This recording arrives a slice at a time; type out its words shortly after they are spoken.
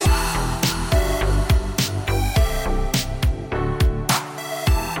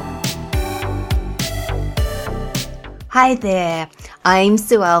Hi there, I'm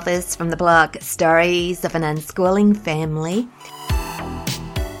Sue Elvis from the blog Stories of an Unschooling Family.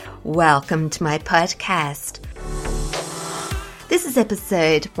 Welcome to my podcast. This is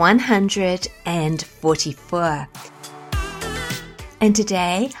episode 144. And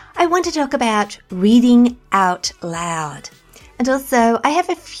today I want to talk about reading out loud. And also I have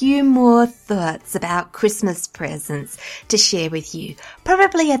a few more thoughts about Christmas presents to share with you,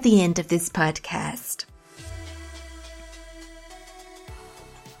 probably at the end of this podcast.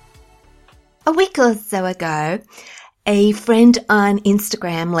 A week or so ago, a friend on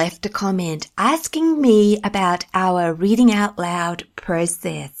Instagram left a comment asking me about our reading out loud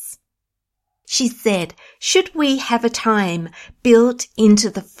process. She said, should we have a time built into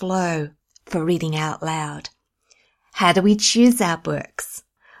the flow for reading out loud? How do we choose our books?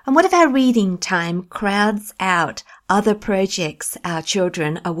 And what if our reading time crowds out other projects our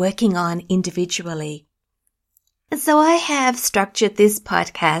children are working on individually? And so I have structured this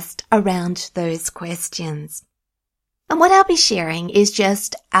podcast around those questions. And what I'll be sharing is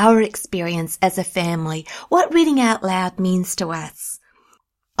just our experience as a family, what reading out loud means to us.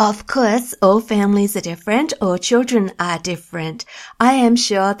 Of course, all families are different, all children are different. I am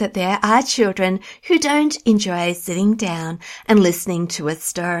sure that there are children who don't enjoy sitting down and listening to a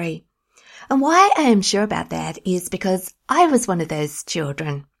story. And why I am sure about that is because I was one of those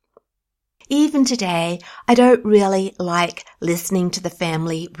children. Even today, I don't really like listening to the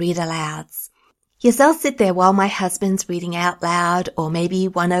family read alouds. Yes, I'll sit there while my husband's reading out loud, or maybe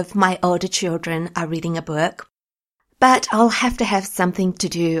one of my older children are reading a book. But I'll have to have something to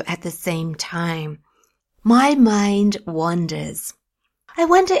do at the same time. My mind wanders. I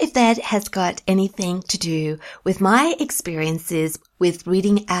wonder if that has got anything to do with my experiences with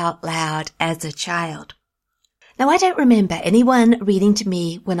reading out loud as a child. Now, I don't remember anyone reading to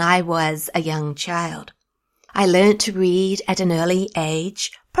me when I was a young child. I learnt to read at an early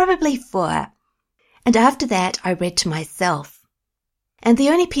age, probably 4, and after that I read to myself. And the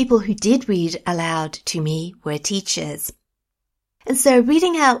only people who did read aloud to me were teachers. And so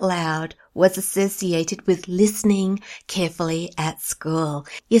reading out loud was associated with listening carefully at school.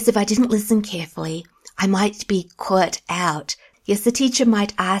 Yes, if I didn't listen carefully, I might be caught out. Yes, the teacher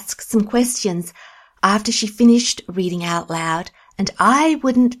might ask some questions after she finished reading out loud, and I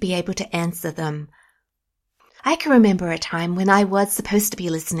wouldn't be able to answer them. I can remember a time when I was supposed to be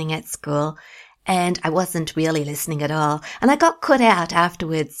listening at school, and I wasn't really listening at all, and I got caught out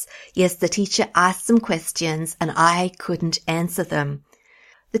afterwards. Yes, the teacher asked some questions, and I couldn't answer them.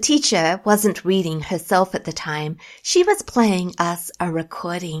 The teacher wasn't reading herself at the time. She was playing us a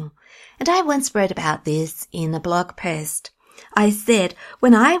recording, and I once wrote about this in a blog post. I said,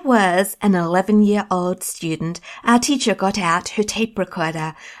 when I was an 11-year-old student, our teacher got out her tape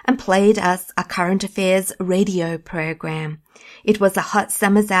recorder and played us a current affairs radio program. It was a hot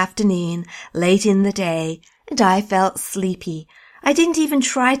summer's afternoon, late in the day, and I felt sleepy. I didn't even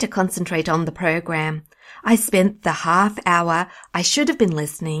try to concentrate on the program. I spent the half hour I should have been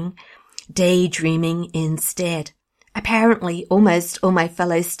listening, daydreaming instead. Apparently, almost all my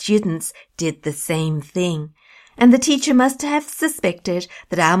fellow students did the same thing. And the teacher must have suspected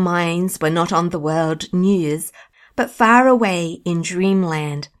that our minds were not on the world news, but far away in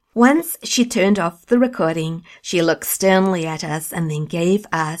dreamland. Once she turned off the recording, she looked sternly at us and then gave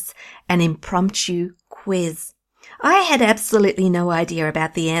us an impromptu quiz. I had absolutely no idea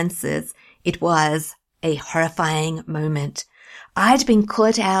about the answers. It was a horrifying moment. I'd been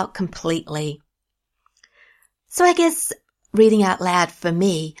caught out completely. So I guess reading out loud for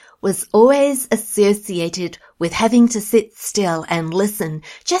me was always associated with having to sit still and listen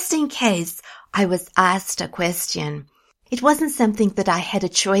just in case I was asked a question. It wasn't something that I had a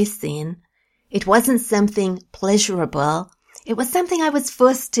choice in. It wasn't something pleasurable. It was something I was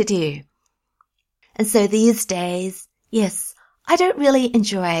forced to do. And so these days, yes, I don't really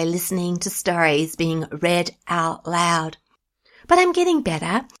enjoy listening to stories being read out loud. But I'm getting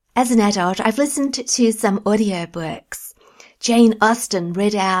better. As an adult, I've listened to some audiobooks. Jane Austen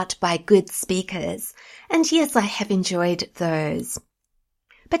read out by good speakers, and yes, I have enjoyed those.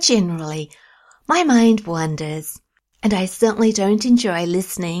 But generally, my mind wanders, and I certainly don't enjoy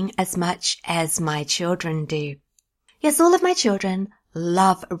listening as much as my children do. Yes, all of my children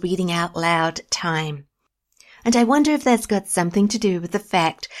love reading out loud time. And I wonder if that's got something to do with the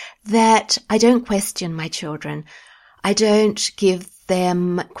fact that I don't question my children. I don't give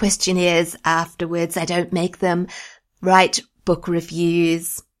them questionnaires afterwards. I don't make them write book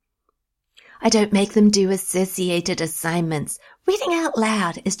reviews. I don't make them do associated assignments. Reading out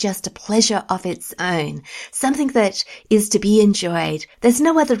loud is just a pleasure of its own, something that is to be enjoyed. There's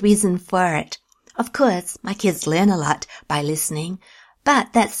no other reason for it. Of course, my kids learn a lot by listening,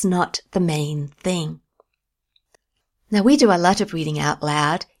 but that's not the main thing. Now, we do a lot of reading out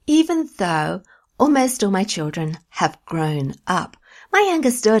loud, even though almost all my children have grown up. My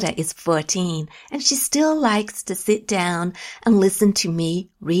youngest daughter is 14, and she still likes to sit down and listen to me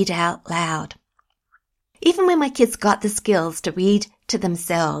read out loud. Even when my kids got the skills to read to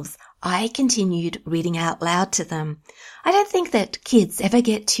themselves, I continued reading out loud to them. I don't think that kids ever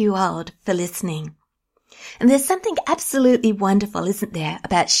get too old for listening. And there's something absolutely wonderful, isn't there,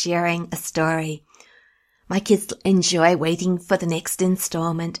 about sharing a story? My kids enjoy waiting for the next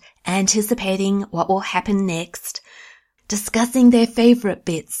installment, anticipating what will happen next, discussing their favorite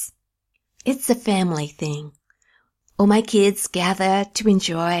bits. It's a family thing. All my kids gather to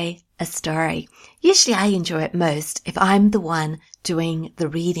enjoy a story. Usually I enjoy it most if I'm the one doing the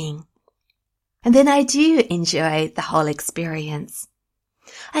reading. And then I do enjoy the whole experience.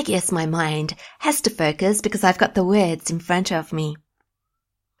 I guess my mind has to focus because I've got the words in front of me.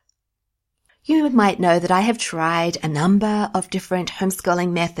 You might know that I have tried a number of different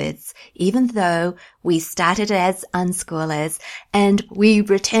homeschooling methods, even though we started as unschoolers and we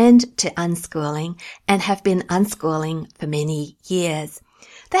returned to unschooling and have been unschooling for many years.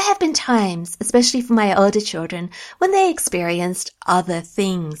 There have been times, especially for my older children, when they experienced other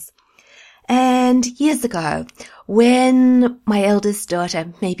things. And years ago, when my eldest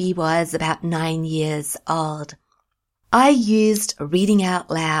daughter maybe was about 9 years old, I used reading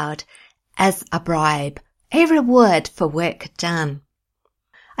out loud as a bribe, a reward for work done.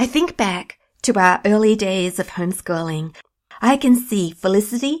 I think back to our early days of homeschooling. I can see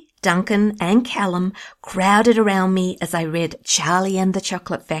Felicity, Duncan, and Callum crowded around me as I read Charlie and the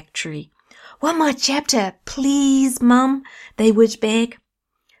Chocolate Factory. "One more chapter, please, Mum," they would beg.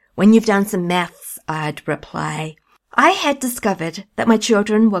 "When you've done some maths," I'd reply. I had discovered that my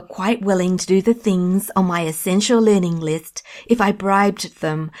children were quite willing to do the things on my essential learning list if I bribed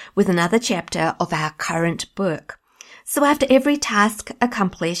them with another chapter of our current book. So after every task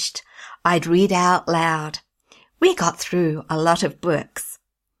accomplished, I'd read out loud. We got through a lot of books.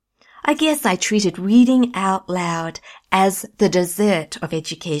 I guess I treated reading out loud as the dessert of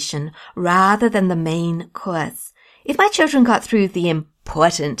education rather than the main course. If my children got through the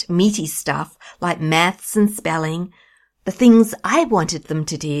important, meaty stuff like maths and spelling, the things I wanted them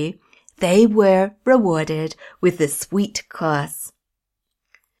to do, they were rewarded with the sweet course.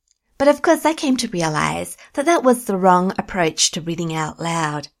 But of course I came to realize that that was the wrong approach to reading out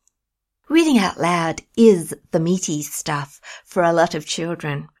loud. Reading out loud is the meaty stuff for a lot of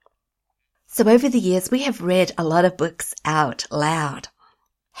children. So over the years we have read a lot of books out loud.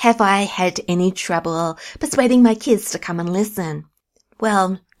 Have I had any trouble persuading my kids to come and listen?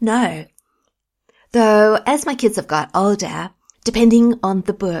 Well, no. Though as my kids have got older, depending on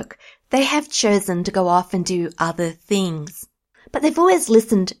the book, they have chosen to go off and do other things. But they've always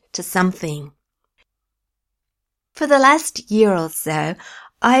listened to something. For the last year or so,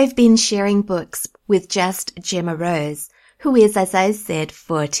 I've been sharing books with just Gemma Rose, who is, as I said,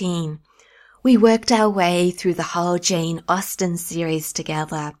 14. We worked our way through the whole Jane Austen series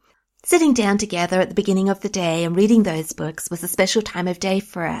together. Sitting down together at the beginning of the day and reading those books was a special time of day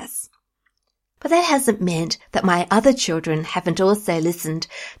for us. But that hasn't meant that my other children haven't also listened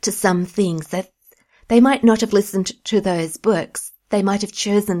to some things. That they might not have listened to those books. They might have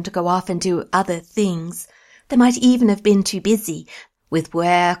chosen to go off and do other things. They might even have been too busy with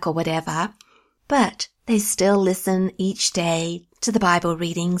work or whatever. But they still listen each day to the Bible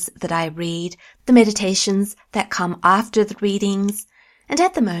readings that I read, the meditations that come after the readings, and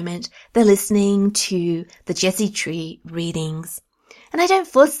at the moment they're listening to the Jessie Tree readings. And I don't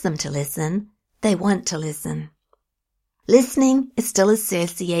force them to listen. They want to listen. Listening is still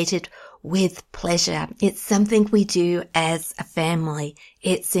associated with pleasure. It's something we do as a family.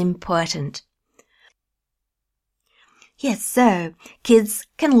 It's important. Yes, so kids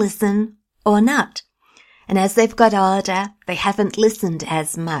can listen or not. And as they've got older, they haven't listened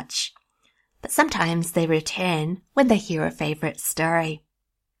as much. But sometimes they return when they hear a favourite story.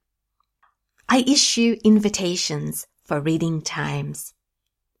 I issue invitations for reading times.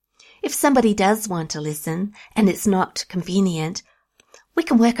 If somebody does want to listen and it's not convenient, we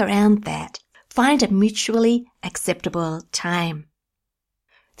can work around that. Find a mutually acceptable time.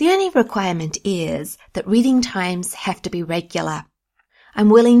 The only requirement is that reading times have to be regular. I'm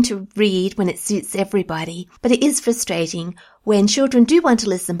willing to read when it suits everybody, but it is frustrating when children do want to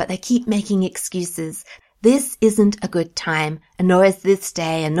listen but they keep making excuses. This isn't a good time, and nor is this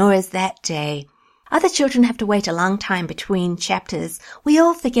day, and nor is that day. Other children have to wait a long time between chapters. We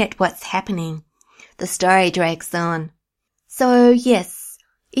all forget what's happening. The story drags on. So yes,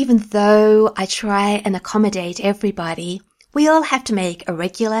 Even though I try and accommodate everybody, we all have to make a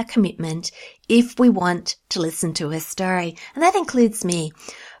regular commitment if we want to listen to a story. And that includes me,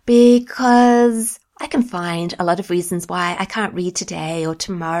 because I can find a lot of reasons why I can't read today or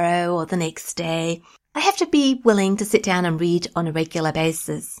tomorrow or the next day. I have to be willing to sit down and read on a regular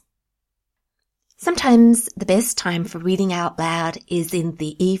basis. Sometimes the best time for reading out loud is in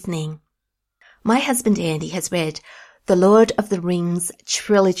the evening. My husband Andy has read The Lord of the Rings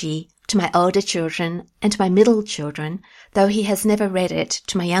trilogy to my older children and to my middle children, though he has never read it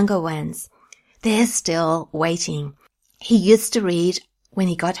to my younger ones. They're still waiting. He used to read when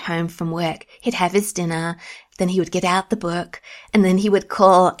he got home from work. He'd have his dinner, then he would get out the book, and then he would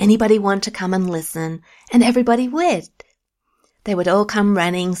call anybody want to come and listen, and everybody would. They would all come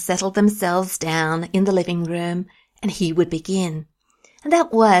running, settle themselves down in the living room, and he would begin. And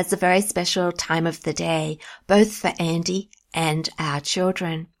that was a very special time of the day, both for Andy and our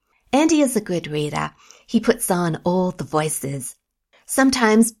children. Andy is a good reader. He puts on all the voices.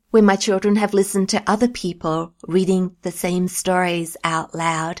 Sometimes when my children have listened to other people reading the same stories out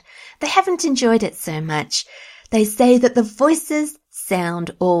loud, they haven't enjoyed it so much. They say that the voices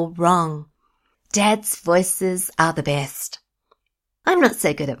sound all wrong. Dad's voices are the best. I'm not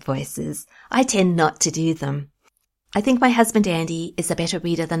so good at voices. I tend not to do them. I think my husband Andy is a better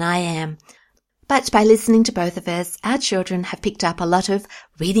reader than I am. But by listening to both of us, our children have picked up a lot of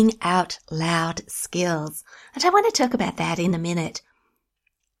reading out loud skills. And I want to talk about that in a minute.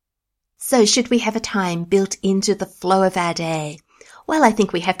 So should we have a time built into the flow of our day? Well, I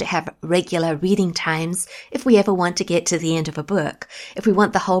think we have to have regular reading times if we ever want to get to the end of a book, if we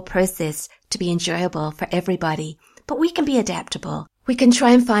want the whole process to be enjoyable for everybody. But we can be adaptable. We can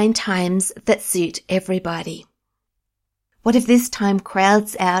try and find times that suit everybody. What if this time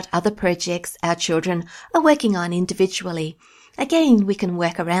crowds out other projects our children are working on individually? Again, we can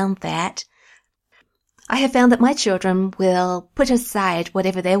work around that. I have found that my children will put aside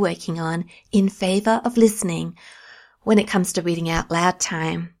whatever they're working on in favour of listening when it comes to reading out loud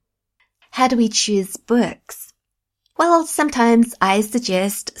time. How do we choose books? Well, sometimes I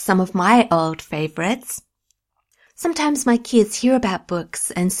suggest some of my old favourites. Sometimes my kids hear about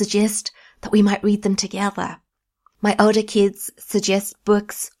books and suggest that we might read them together. My older kids suggest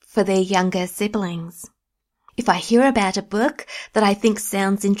books for their younger siblings. If I hear about a book that I think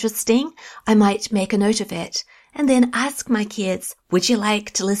sounds interesting, I might make a note of it and then ask my kids, would you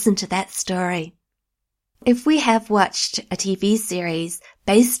like to listen to that story? If we have watched a TV series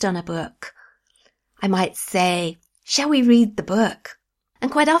based on a book, I might say, shall we read the book? And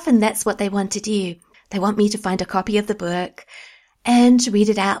quite often that's what they want to do. They want me to find a copy of the book and read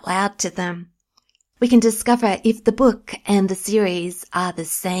it out loud to them. We can discover if the book and the series are the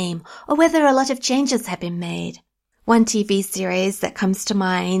same or whether a lot of changes have been made. One TV series that comes to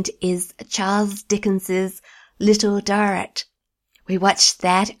mind is Charles Dickens's Little Dorrit. We watched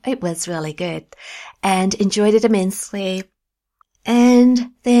that. It was really good and enjoyed it immensely.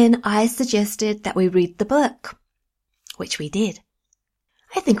 And then I suggested that we read the book, which we did.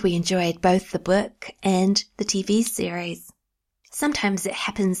 I think we enjoyed both the book and the TV series. Sometimes it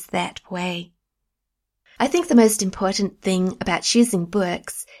happens that way. I think the most important thing about choosing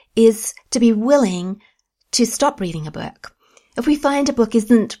books is to be willing to stop reading a book. If we find a book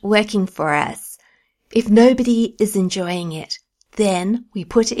isn't working for us, if nobody is enjoying it, then we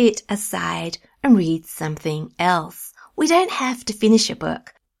put it aside and read something else. We don't have to finish a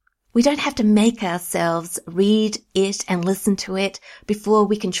book. We don't have to make ourselves read it and listen to it before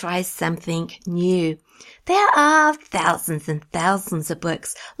we can try something new. There are thousands and thousands of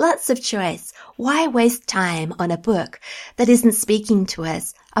books, lots of choice. Why waste time on a book that isn't speaking to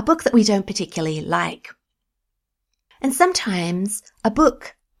us, a book that we don't particularly like? And sometimes a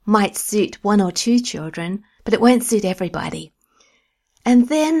book might suit one or two children, but it won't suit everybody. And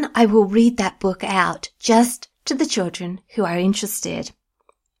then I will read that book out just to the children who are interested.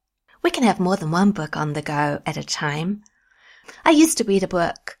 We can have more than one book on the go at a time. I used to read a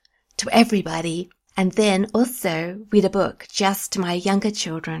book to everybody and then also read a book just to my younger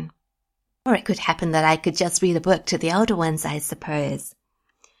children. Or it could happen that I could just read a book to the older ones, I suppose.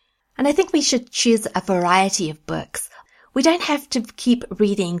 And I think we should choose a variety of books. We don't have to keep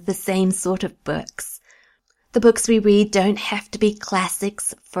reading the same sort of books. The books we read don't have to be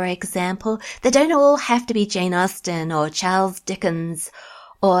classics, for example. They don't all have to be Jane Austen or Charles Dickens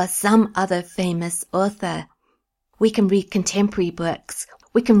or some other famous author. We can read contemporary books.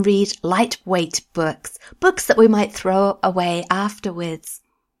 We can read lightweight books, books that we might throw away afterwards.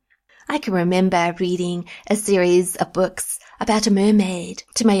 I can remember reading a series of books about a mermaid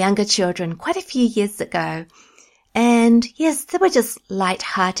to my younger children quite a few years ago, And yes, they were just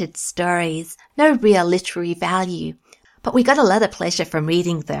light-hearted stories, no real literary value, but we got a lot of pleasure from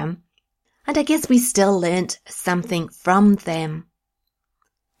reading them. And I guess we still learnt something from them.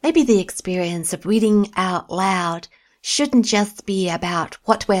 Maybe the experience of reading out loud shouldn't just be about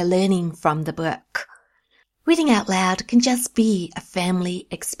what we're learning from the book. Reading out loud can just be a family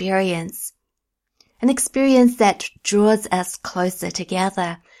experience, an experience that draws us closer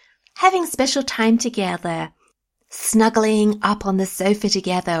together, having special time together, snuggling up on the sofa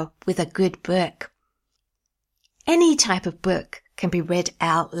together with a good book. Any type of book can be read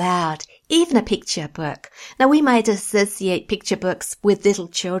out loud, even a picture book. Now, we might associate picture books with little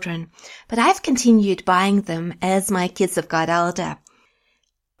children, but I've continued buying them as my kids have got older.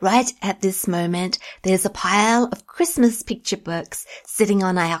 Right at this moment, there's a pile of Christmas picture books sitting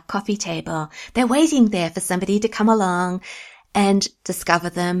on our coffee table. They're waiting there for somebody to come along and discover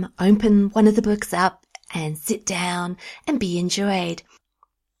them, open one of the books up and sit down and be enjoyed.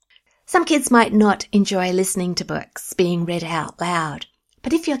 Some kids might not enjoy listening to books being read out loud,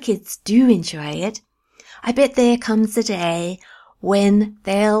 but if your kids do enjoy it, I bet there comes a day when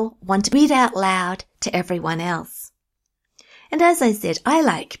they'll want to read out loud to everyone else. And as I said, I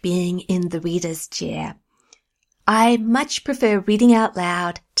like being in the reader's chair. I much prefer reading out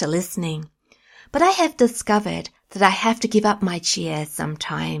loud to listening, but I have discovered that I have to give up my chair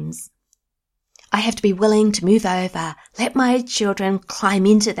sometimes. I have to be willing to move over, let my children climb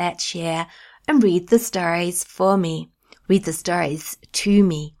into that chair and read the stories for me, read the stories to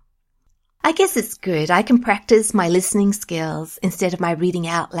me. I guess it's good. I can practice my listening skills instead of my reading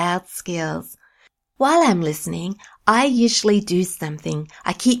out loud skills. While I'm listening, I usually do something.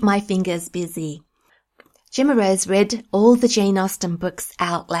 I keep my fingers busy. Gemma Rose read all the Jane Austen books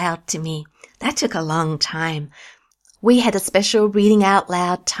out loud to me. That took a long time. We had a special reading out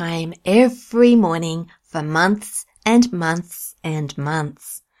loud time every morning for months and months and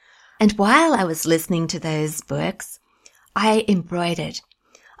months. And while I was listening to those books, I embroidered.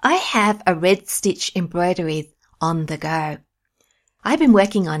 I have a red stitch embroidery on the go. I've been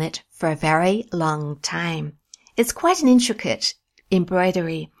working on it for a very long time. It's quite an intricate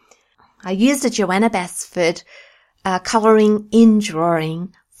embroidery. I used a Joanna Basford colouring in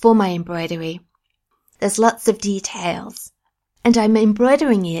drawing for my embroidery. There's lots of details, and I'm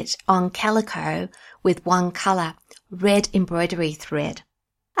embroidering it on calico with one colour, red embroidery thread.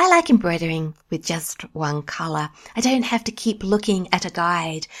 I like embroidering with just one colour. I don't have to keep looking at a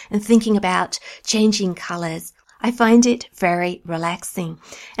guide and thinking about changing colours. I find it very relaxing,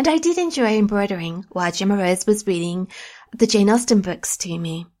 and I did enjoy embroidering while Gemma Rose was reading the Jane Austen books to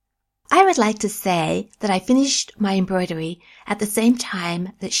me. I would like to say that I finished my embroidery at the same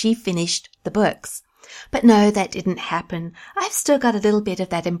time that she finished the books. But no, that didn't happen. I've still got a little bit of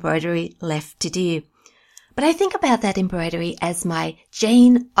that embroidery left to do. But I think about that embroidery as my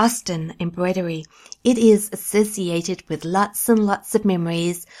Jane Austen embroidery. It is associated with lots and lots of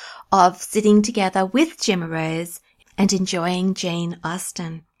memories of sitting together with Gemma Rose and enjoying Jane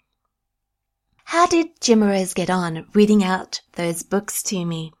Austen. How did Gemma Rose get on reading out those books to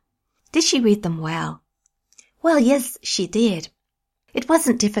me? Did she read them well? Well, yes, she did. It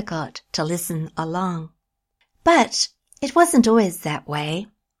wasn't difficult to listen along. But it wasn't always that way.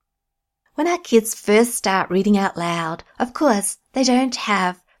 When our kids first start reading out loud, of course, they don't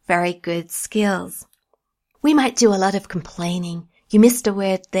have very good skills. We might do a lot of complaining. You missed a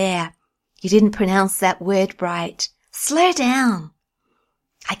word there. You didn't pronounce that word right. Slow down.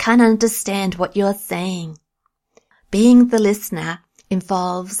 I can't understand what you're saying. Being the listener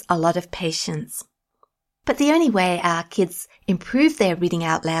involves a lot of patience. But the only way our kids improve their reading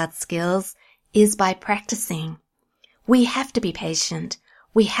out loud skills is by practicing. We have to be patient.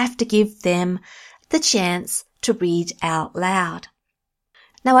 We have to give them the chance to read out loud.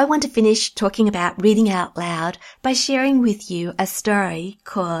 Now I want to finish talking about reading out loud by sharing with you a story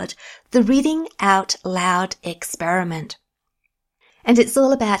called The Reading Out Loud Experiment. And it's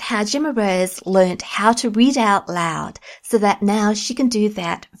all about how Gemma Rose learnt how to read out loud so that now she can do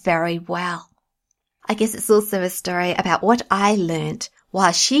that very well. I guess it's also a story about what I learnt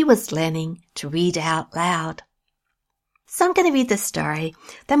while she was learning to read out loud. So I'm going to read the story.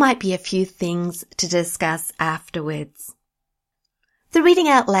 There might be a few things to discuss afterwards. The Reading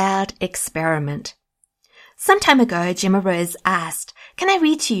Out Loud Experiment. Some time ago, Gemma Rose asked, "Can I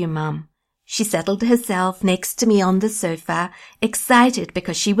read to you, Mum?" She settled herself next to me on the sofa, excited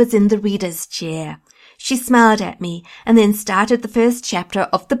because she was in the reader's chair. She smiled at me and then started the first chapter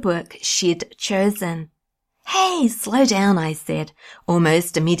of the book she'd chosen. "Hey, slow down," I said,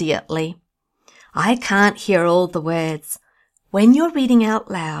 almost immediately. "I can't hear all the words. When you're reading out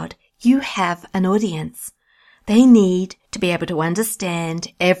loud, you have an audience. They need to be able to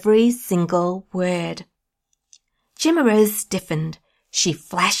understand every single word. Gemma Rose stiffened. She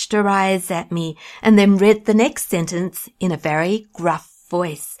flashed her eyes at me and then read the next sentence in a very gruff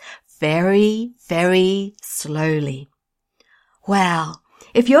voice, very, very slowly. Well,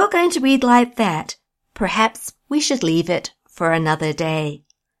 if you're going to read like that, perhaps we should leave it for another day.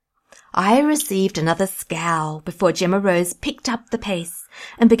 I received another scowl before Gemma Rose picked up the pace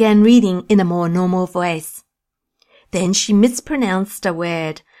and began reading in a more normal voice. Then she mispronounced a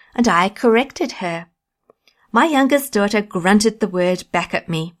word, and I corrected her. My youngest daughter grunted the word back at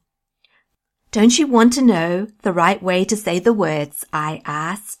me. Don't you want to know the right way to say the words? I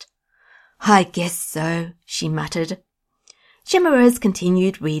asked. I guess so, she muttered. Gemma Rose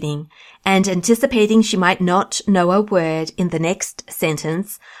continued reading, and anticipating she might not know a word in the next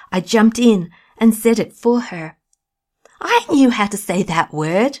sentence, I jumped in and said it for her. I knew how to say that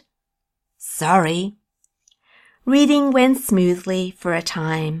word. Sorry. Reading went smoothly for a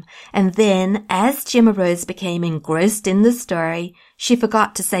time, and then, as Gemma Rose became engrossed in the story, she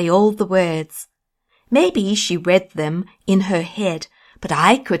forgot to say all the words. Maybe she read them in her head, but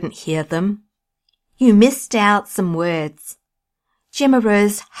I couldn't hear them. You missed out some words. Gemma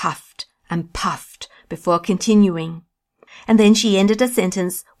Rose huffed and puffed before continuing, and then she ended a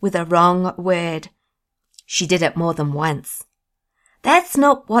sentence with a wrong word. She did it more than once. That's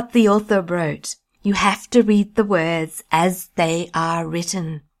not what the author wrote. You have to read the words as they are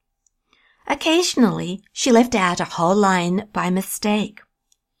written. Occasionally, she left out a whole line by mistake.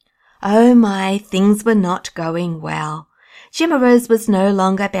 Oh my, things were not going well. Gemma Rose was no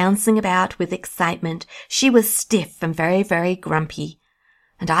longer bouncing about with excitement. She was stiff and very, very grumpy.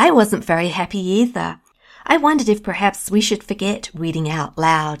 And I wasn't very happy either. I wondered if perhaps we should forget reading out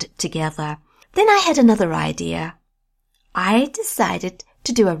loud together. Then I had another idea. I decided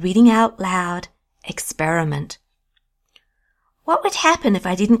to do a reading out loud experiment. What would happen if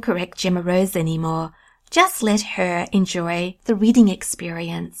I didn't correct Gemma Rose anymore? Just let her enjoy the reading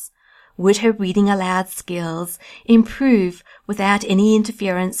experience. Would her reading aloud skills improve without any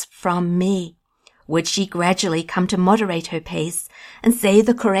interference from me? Would she gradually come to moderate her pace and say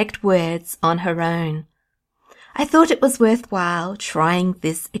the correct words on her own? I thought it was worthwhile trying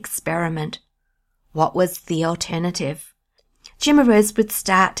this experiment. What was the alternative? Gemma Rose would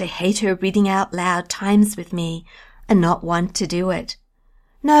start to hate her reading out loud times with me and not want to do it.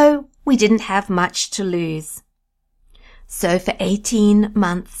 No, we didn't have much to lose. So for 18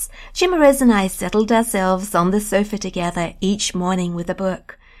 months, Gemma Rose and I settled ourselves on the sofa together each morning with a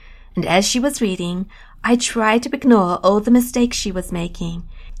book. And as she was reading, I tried to ignore all the mistakes she was making.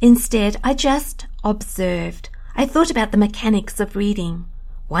 Instead, I just observed. I thought about the mechanics of reading.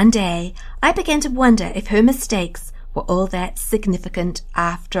 One day, I began to wonder if her mistakes were all that significant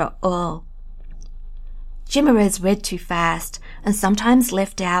after all. Gemma Rose read too fast and sometimes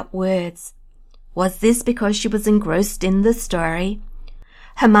left out words. Was this because she was engrossed in the story?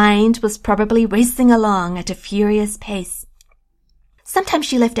 Her mind was probably racing along at a furious pace. Sometimes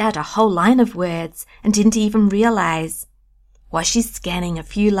she left out a whole line of words and didn't even realize. Was she scanning a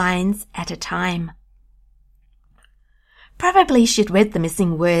few lines at a time? Probably she'd read the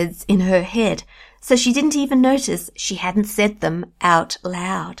missing words in her head, so she didn't even notice she hadn't said them out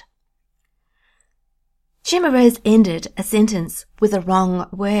loud. Gemma Rose ended a sentence with a wrong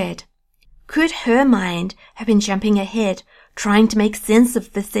word. Could her mind have been jumping ahead, trying to make sense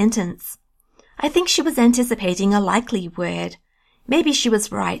of the sentence? I think she was anticipating a likely word. Maybe she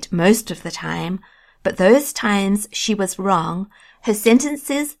was right most of the time, but those times she was wrong, her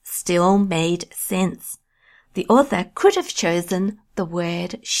sentences still made sense. The author could have chosen the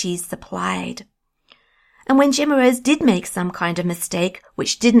word she supplied. And when Gemma Rose did make some kind of mistake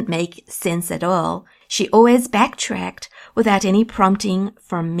which didn't make sense at all, she always backtracked without any prompting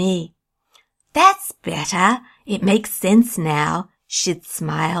from me. That's better. It makes sense now, she'd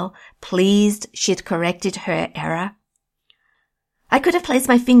smile, pleased she'd corrected her error. I could have placed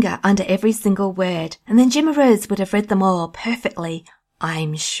my finger under every single word, and then Gemma Rose would have read them all perfectly,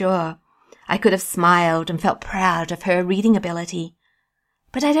 I'm sure. I could have smiled and felt proud of her reading ability.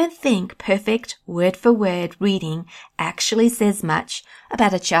 But I don't think perfect word-for-word reading actually says much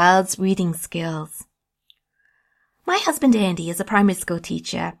about a child's reading skills. My husband Andy is a primary school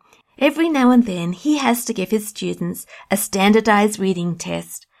teacher. Every now and then he has to give his students a standardized reading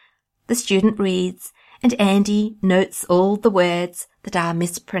test. The student reads, and Andy notes all the words that are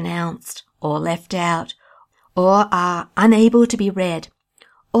mispronounced or left out, or are unable to be read,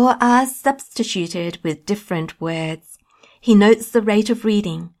 or are substituted with different words. He notes the rate of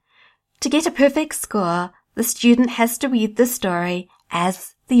reading. To get a perfect score, the student has to read the story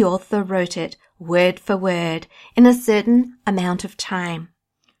as the author wrote it word for word in a certain amount of time.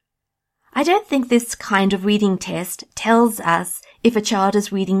 I don't think this kind of reading test tells us if a child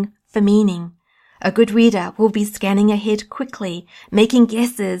is reading for meaning. A good reader will be scanning ahead quickly, making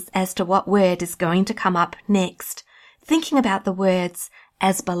guesses as to what word is going to come up next, thinking about the words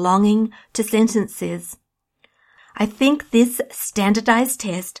as belonging to sentences. I think this standardized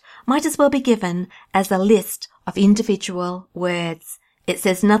test might as well be given as a list of individual words. It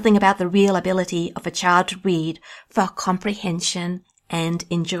says nothing about the real ability of a child to read for comprehension and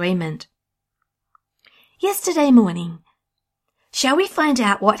enjoyment. Yesterday morning, shall we find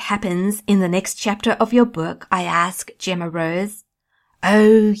out what happens in the next chapter of your book? I asked Gemma Rose.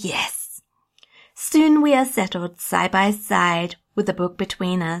 Oh, yes. Soon we are settled side by side with the book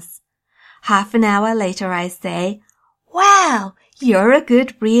between us. Half an hour later I say, wow, you're a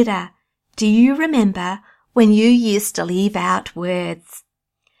good reader. Do you remember when you used to leave out words?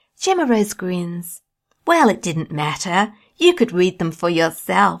 Gemma Rose grins. Well, it didn't matter. You could read them for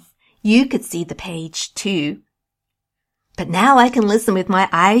yourself. You could see the page too. But now I can listen with my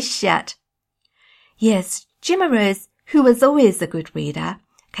eyes shut. Yes, Gemma Rose, who was always a good reader,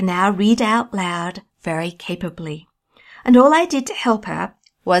 can now read out loud very capably. And all I did to help her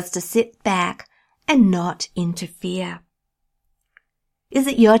was to sit back and not interfere. Is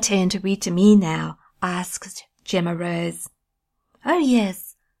it your turn to read to me now? Asked Gemma Rose. Oh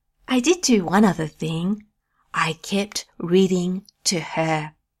yes, I did do one other thing. I kept reading to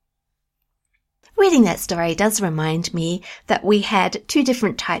her. Reading that story does remind me that we had two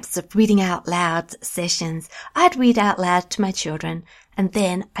different types of reading out loud sessions. I'd read out loud to my children, and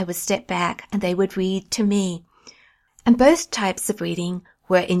then I would step back and they would read to me. And both types of reading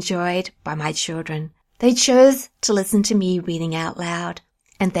were enjoyed by my children. They chose to listen to me reading out loud,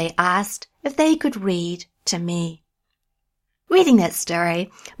 and they asked if they could read to me. Reading that story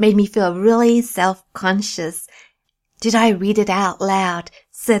made me feel really self-conscious. Did I read it out loud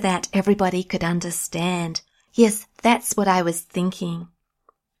so that everybody could understand? Yes, that's what I was thinking.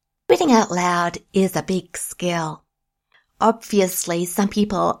 Reading out loud is a big skill. Obviously, some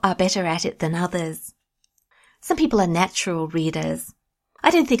people are better at it than others. Some people are natural readers.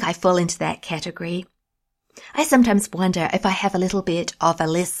 I don't think I fall into that category. I sometimes wonder if I have a little bit of a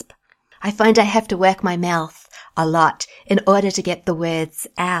lisp. I find I have to work my mouth a lot in order to get the words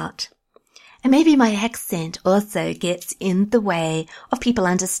out. And maybe my accent also gets in the way of people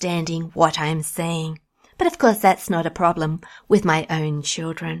understanding what I'm saying. But of course that's not a problem with my own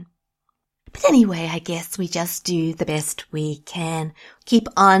children. But anyway, I guess we just do the best we can. Keep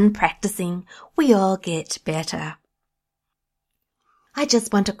on practicing. We all get better. I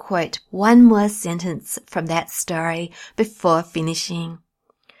just want to quote one more sentence from that story before finishing.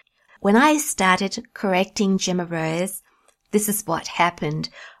 When I started correcting Gemma Rose, this is what happened.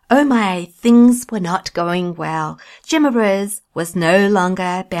 Oh my, things were not going well. Gemma Rose was no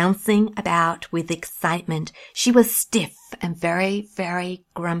longer bouncing about with excitement. She was stiff and very, very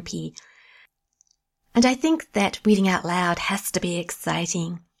grumpy. And I think that reading out loud has to be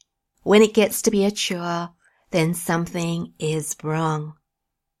exciting. When it gets to be a chore, then something is wrong.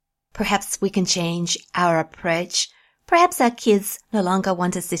 Perhaps we can change our approach. Perhaps our kids no longer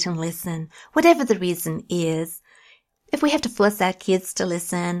want to sit and listen, whatever the reason is. If we have to force our kids to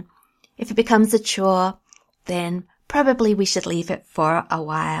listen, if it becomes a chore, then probably we should leave it for a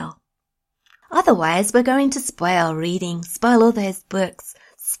while. Otherwise, we're going to spoil reading, spoil all those books,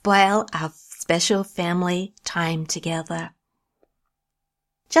 spoil our special family time together.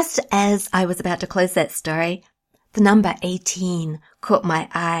 Just as I was about to close that story, the number 18 caught my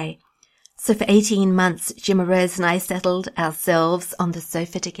eye. So for 18 months, Gemma Rose and I settled ourselves on the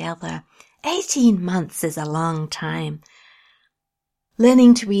sofa together. 18 months is a long time.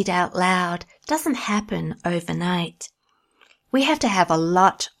 Learning to read out loud doesn't happen overnight. We have to have a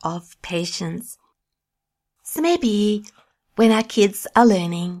lot of patience. So maybe when our kids are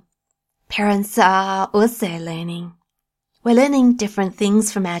learning, parents are also learning. We're learning different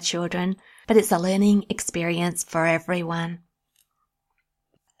things from our children, but it's a learning experience for everyone.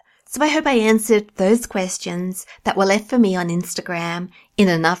 So I hope I answered those questions that were left for me on Instagram in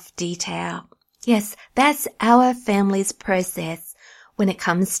enough detail. Yes, that's our family's process when it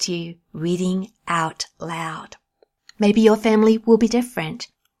comes to reading out loud. Maybe your family will be different,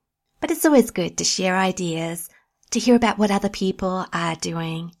 but it's always good to share ideas, to hear about what other people are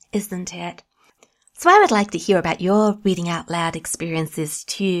doing, isn't it? So I would like to hear about your reading out loud experiences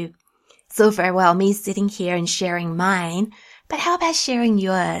too. It's all very well me sitting here and sharing mine, but how about sharing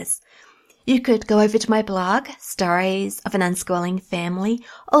yours? You could go over to my blog, Stories of an Unschooling Family,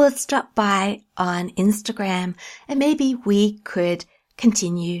 or stop by on Instagram and maybe we could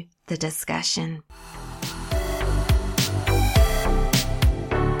continue the discussion.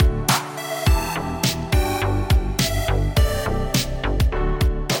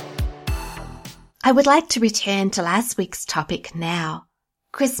 I would like to return to last week's topic now,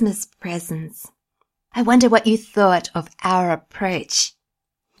 Christmas presents. I wonder what you thought of our approach.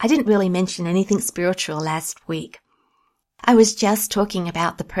 I didn't really mention anything spiritual last week. I was just talking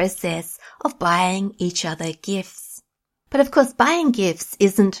about the process of buying each other gifts. But of course, buying gifts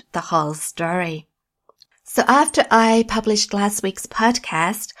isn't the whole story. So after I published last week's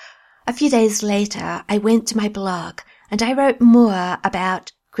podcast, a few days later, I went to my blog and I wrote more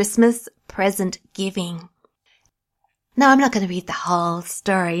about Christmas present giving. Now, I'm not going to read the whole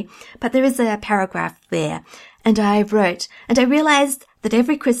story, but there is a paragraph there, and I wrote, and I realized that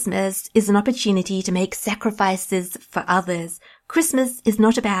every Christmas is an opportunity to make sacrifices for others. Christmas is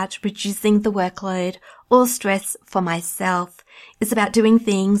not about reducing the workload or stress for myself. It's about doing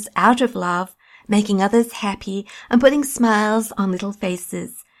things out of love, making others happy, and putting smiles on little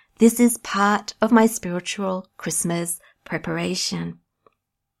faces. This is part of my spiritual Christmas preparation.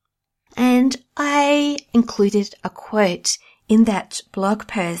 And I included a quote in that blog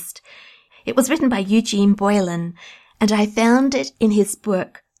post. It was written by Eugene Boylan, and I found it in his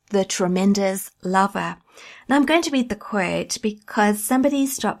book, The Tremendous Lover. Now I'm going to read the quote because somebody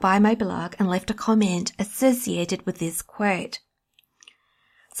stopped by my blog and left a comment associated with this quote.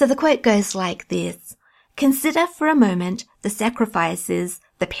 So the quote goes like this: "Consider for a moment the sacrifices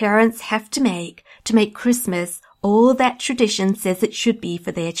the parents have to make Christmas all that tradition says it should be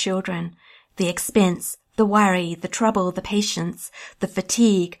for their children. The expense, the worry, the trouble, the patience, the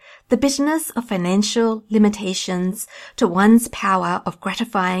fatigue, the bitterness of financial limitations to one's power of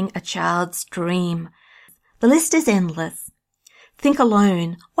gratifying a child's dream. The list is endless. Think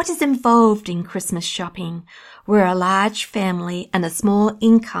alone what is involved in Christmas shopping, where a large family and a small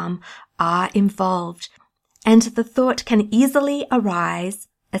income are involved, and the thought can easily arise,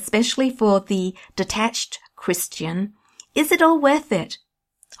 especially for the detached Christian, is it all worth it?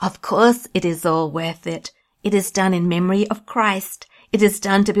 Of course it is all worth it. It is done in memory of Christ. It is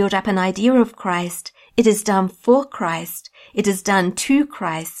done to build up an idea of Christ. It is done for Christ. It is done to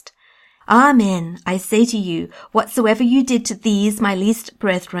Christ. Amen, I say to you, whatsoever you did to these my least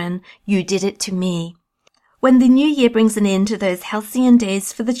brethren, you did it to me. When the new year brings an end to those halcyon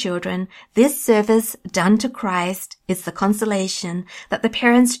days for the children, this service done to Christ is the consolation that the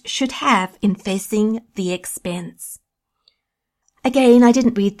parents should have in facing the expense." Again, I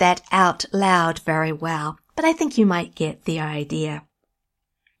didn't read that out loud very well, but I think you might get the idea.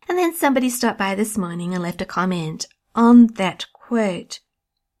 And then somebody stopped by this morning and left a comment on that quote.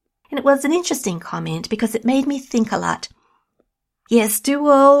 And it was an interesting comment because it made me think a lot. Yes, do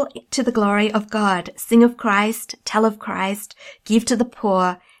all to the glory of God. Sing of Christ, tell of Christ, give to the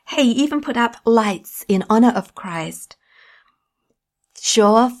poor. Hey, even put up lights in honor of Christ.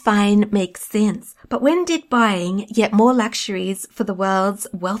 Sure, fine, makes sense. But when did buying yet more luxuries for the world's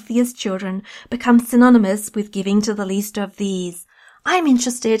wealthiest children become synonymous with giving to the least of these? I'm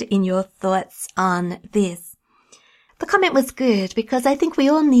interested in your thoughts on this. The comment was good because I think we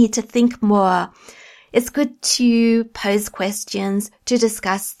all need to think more. It's good to pose questions, to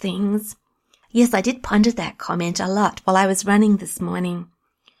discuss things. Yes, I did ponder that comment a lot while I was running this morning.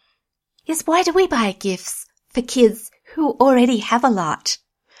 Yes, why do we buy gifts for kids who already have a lot,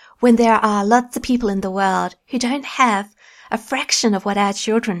 when there are lots of people in the world who don't have a fraction of what our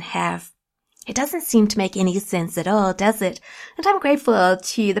children have? It doesn't seem to make any sense at all, does it? And I'm grateful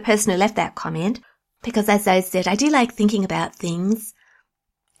to the person who left that comment, because as I said, I do like thinking about things.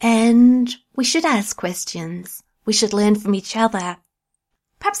 And we should ask questions. We should learn from each other.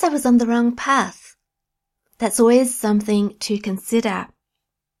 Perhaps I was on the wrong path. That's always something to consider.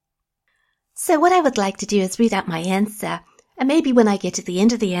 So what I would like to do is read out my answer. And maybe when I get to the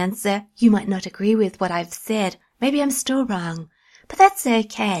end of the answer, you might not agree with what I've said. Maybe I'm still wrong. But that's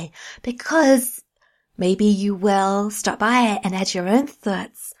okay, because maybe you will stop by and add your own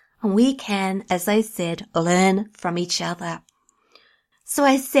thoughts. And we can, as I said, learn from each other. So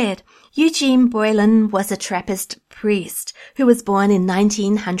I said, Eugene Boylan was a Trappist priest who was born in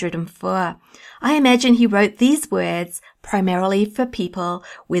 1904. I imagine he wrote these words primarily for people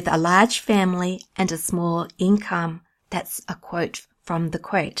with a large family and a small income. That's a quote from the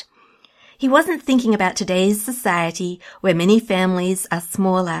quote. He wasn't thinking about today's society where many families are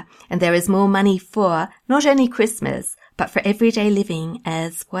smaller and there is more money for not only Christmas, but for everyday living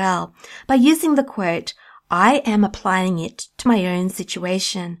as well. By using the quote, I am applying it to my own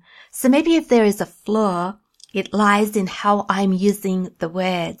situation. So maybe if there is a flaw, it lies in how I'm using the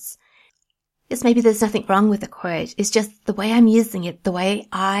words. Yes, maybe there's nothing wrong with the quote. It's just the way I'm using it, the way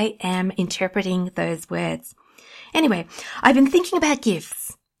I am interpreting those words. Anyway, I've been thinking about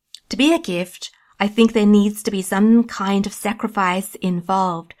gifts. To be a gift, I think there needs to be some kind of sacrifice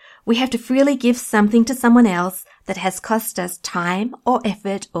involved. We have to freely give something to someone else that has cost us time or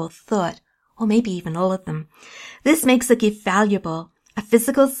effort or thought, or maybe even all of them. This makes a gift valuable, a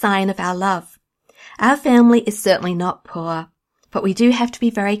physical sign of our love. Our family is certainly not poor, but we do have to be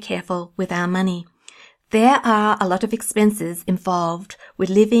very careful with our money. There are a lot of expenses involved with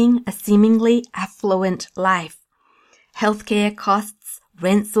living a seemingly affluent life. Healthcare costs,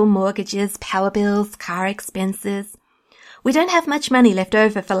 rents or mortgages, power bills, car expenses. We don't have much money left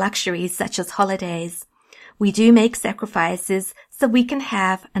over for luxuries such as holidays. We do make sacrifices so we can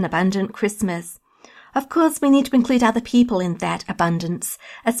have an abundant Christmas. Of course, we need to include other people in that abundance,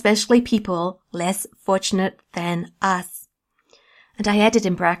 especially people less fortunate than us. And I added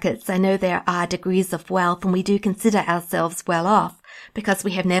in brackets, I know there are degrees of wealth and we do consider ourselves well off because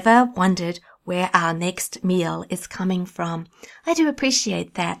we have never wondered where our next meal is coming from. I do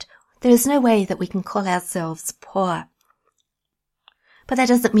appreciate that. There is no way that we can call ourselves poor. But that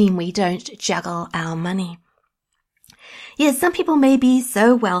doesn't mean we don't juggle our money. Yes, some people may be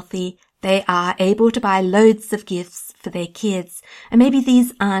so wealthy they are able to buy loads of gifts for their kids, and maybe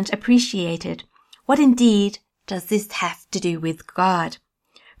these aren't appreciated. What indeed does this have to do with God?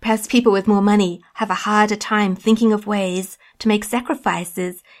 Perhaps people with more money have a harder time thinking of ways to make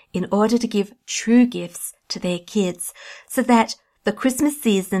sacrifices in order to give true gifts to their kids, so that the Christmas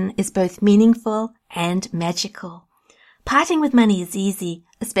season is both meaningful and magical. Parting with money is easy,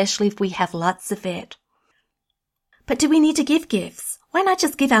 especially if we have lots of it. But do we need to give gifts? Why not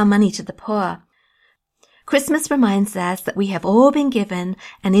just give our money to the poor? Christmas reminds us that we have all been given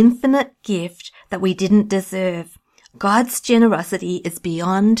an infinite gift that we didn't deserve. God's generosity is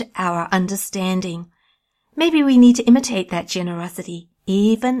beyond our understanding. Maybe we need to imitate that generosity,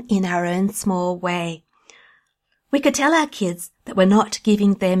 even in our own small way. We could tell our kids that we're not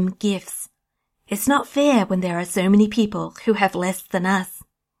giving them gifts. It's not fair when there are so many people who have less than us.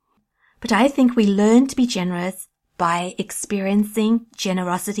 But I think we learn to be generous by experiencing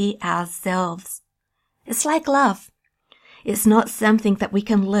generosity ourselves. It's like love. It's not something that we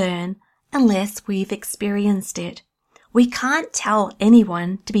can learn unless we've experienced it. We can't tell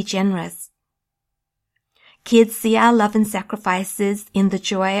anyone to be generous. Kids see our love and sacrifices in the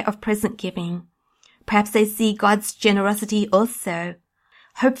joy of present giving. Perhaps they see God's generosity also.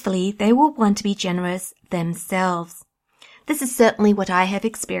 Hopefully, they will want to be generous themselves. This is certainly what I have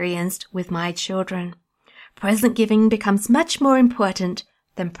experienced with my children. Present giving becomes much more important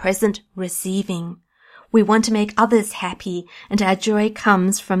than present receiving. We want to make others happy, and our joy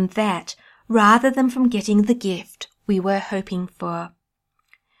comes from that, rather than from getting the gift we were hoping for.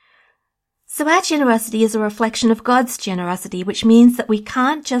 So our generosity is a reflection of God's generosity, which means that we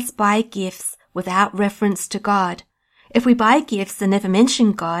can't just buy gifts without reference to God. If we buy gifts and never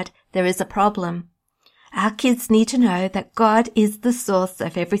mention God, there is a problem. Our kids need to know that God is the source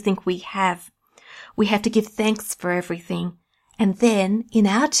of everything we have. We have to give thanks for everything, and then, in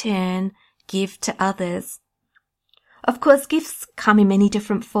our turn, give to others. Of course, gifts come in many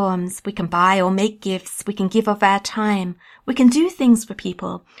different forms. We can buy or make gifts. We can give of our time. We can do things for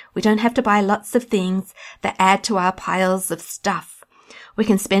people. We don't have to buy lots of things that add to our piles of stuff. We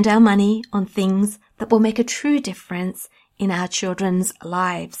can spend our money on things that will make a true difference in our children's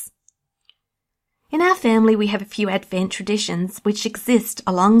lives. In our family, we have a few Advent traditions which exist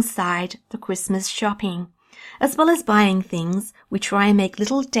alongside the Christmas shopping. As well as buying things, we try and make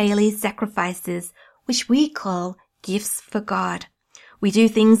little daily sacrifices, which we call gifts for God. We do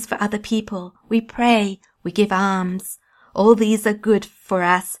things for other people. We pray. We give alms. All these are good for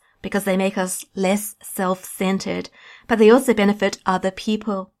us because they make us less self-centered, but they also benefit other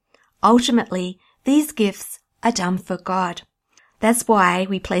people. Ultimately, these gifts are done for God. That's why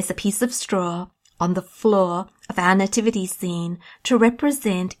we place a piece of straw on the floor of our nativity scene to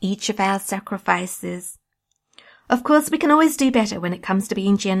represent each of our sacrifices. Of course, we can always do better when it comes to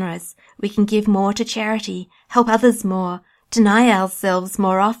being generous. We can give more to charity, help others more, deny ourselves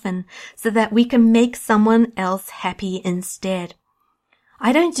more often, so that we can make someone else happy instead.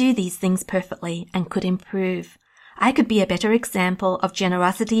 I don't do these things perfectly and could improve. I could be a better example of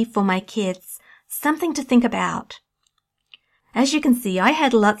generosity for my kids, something to think about. As you can see, I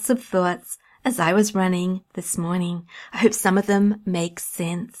had lots of thoughts as I was running this morning. I hope some of them make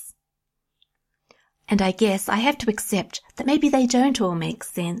sense. And I guess I have to accept that maybe they don't all make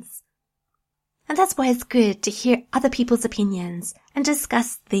sense. And that's why it's good to hear other people's opinions and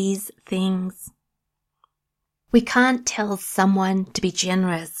discuss these things. We can't tell someone to be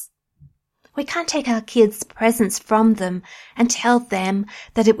generous. We can't take our kids presents from them and tell them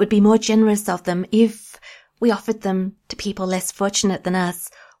that it would be more generous of them if we offered them to people less fortunate than us.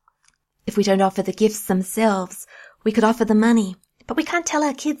 If we don't offer the gifts themselves, we could offer the money, but we can't tell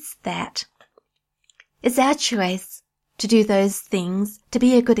our kids that. It's our choice to do those things, to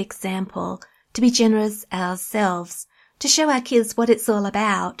be a good example, to be generous ourselves, to show our kids what it's all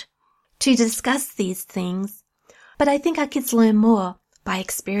about, to discuss these things. But I think our kids learn more by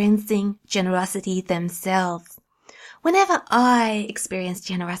experiencing generosity themselves. Whenever I experience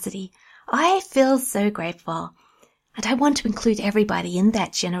generosity, I feel so grateful, and I want to include everybody in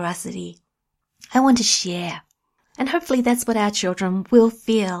that generosity. I want to share, and hopefully that's what our children will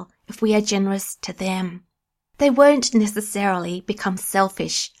feel if we are generous to them. They won't necessarily become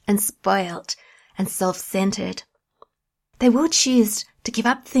selfish and spoilt and self-centered. They will choose to give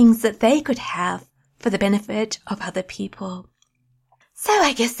up things that they could have for the benefit of other people. So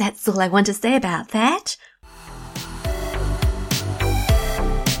I guess that's all I want to say about that.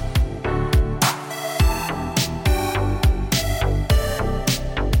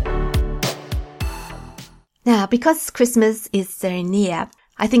 Now, because Christmas is so near,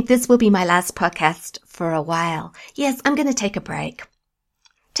 I think this will be my last podcast for a while. Yes, I'm going to take a break.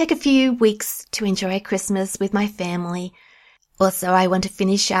 Take a few weeks to enjoy Christmas with my family. Also, I want to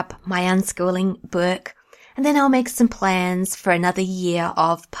finish up my unschooling book, and then I'll make some plans for another year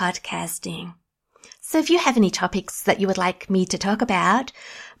of podcasting. So if you have any topics that you would like me to talk about,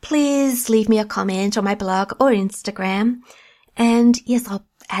 please leave me a comment on my blog or Instagram, and yes, I'll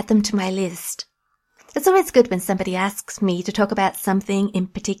add them to my list. It's always good when somebody asks me to talk about something in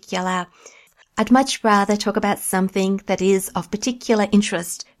particular. I'd much rather talk about something that is of particular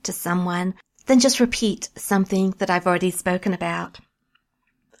interest to someone than just repeat something that I've already spoken about.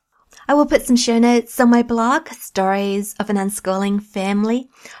 I will put some show notes on my blog, Stories of an Unschooling Family.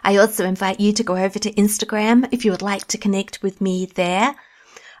 I also invite you to go over to Instagram if you would like to connect with me there.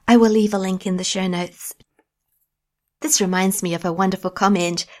 I will leave a link in the show notes. This reminds me of a wonderful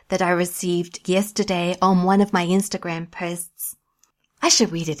comment that I received yesterday on one of my Instagram posts. I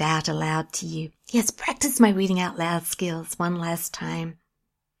should read it out aloud to you. Yes, practice my reading out loud skills one last time.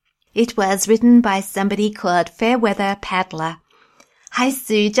 It was written by somebody called Fairweather Paddler. Hi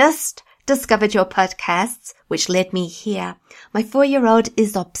Sue, just discovered your podcasts, which led me here. My 4-year-old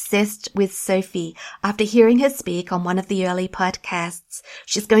is obsessed with Sophie after hearing her speak on one of the early podcasts.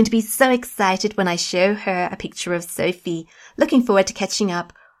 She's going to be so excited when I show her a picture of Sophie. Looking forward to catching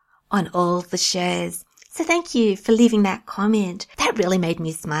up on all the shows. So thank you for leaving that comment. That really made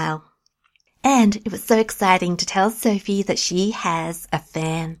me smile. And it was so exciting to tell Sophie that she has a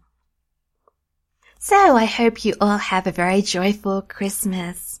fan. So I hope you all have a very joyful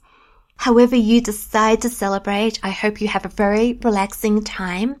Christmas. However you decide to celebrate, I hope you have a very relaxing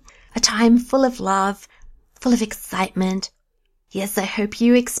time, a time full of love, full of excitement. Yes, I hope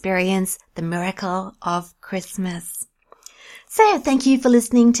you experience the miracle of Christmas. So thank you for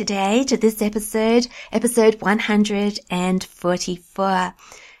listening today to this episode 144.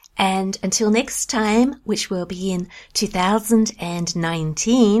 And until next time, which will be in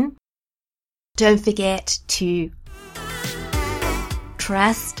 2019, don't forget to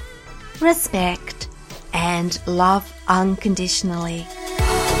trust, respect, and love unconditionally.